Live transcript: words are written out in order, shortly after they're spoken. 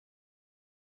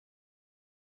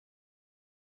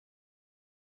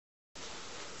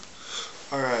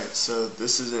Alright, so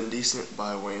this is Indecent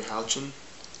by hgouching.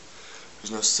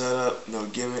 There's no setup, no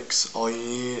gimmicks. All you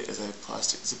need is a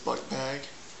plastic Ziploc bag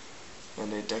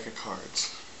and a deck of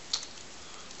cards.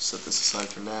 Set this aside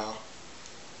for now.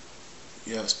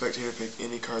 You have a spectator pick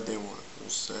any card they want. We'll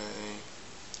say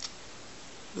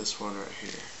this one right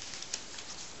here.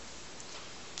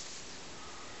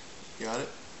 Got it?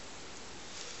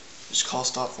 Just call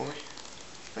stop for me.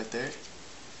 Right there.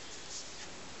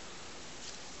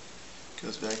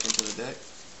 Goes back into the deck.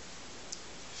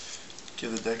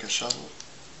 Give the deck a shuffle.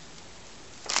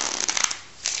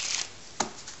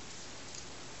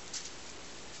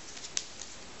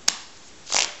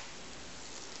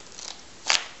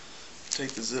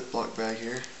 Take the Ziploc bag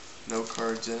here. No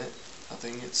cards in it.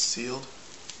 Nothing. It's sealed.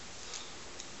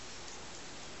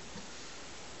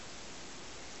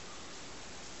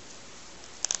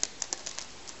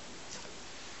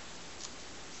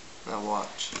 Now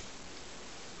watch.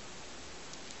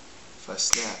 If I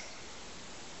snap,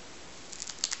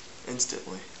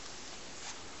 instantly,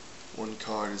 one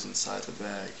card is inside the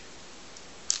bag.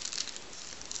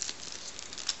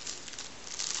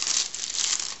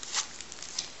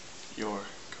 Your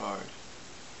card.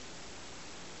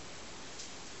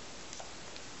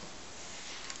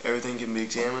 Everything can be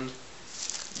examined.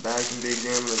 The bag can be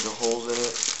examined. There's no holes in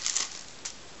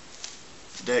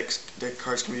it. Deck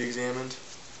cards can be examined.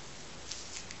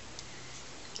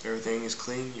 Everything is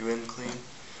clean. You in clean,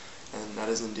 and that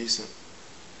is Indecent.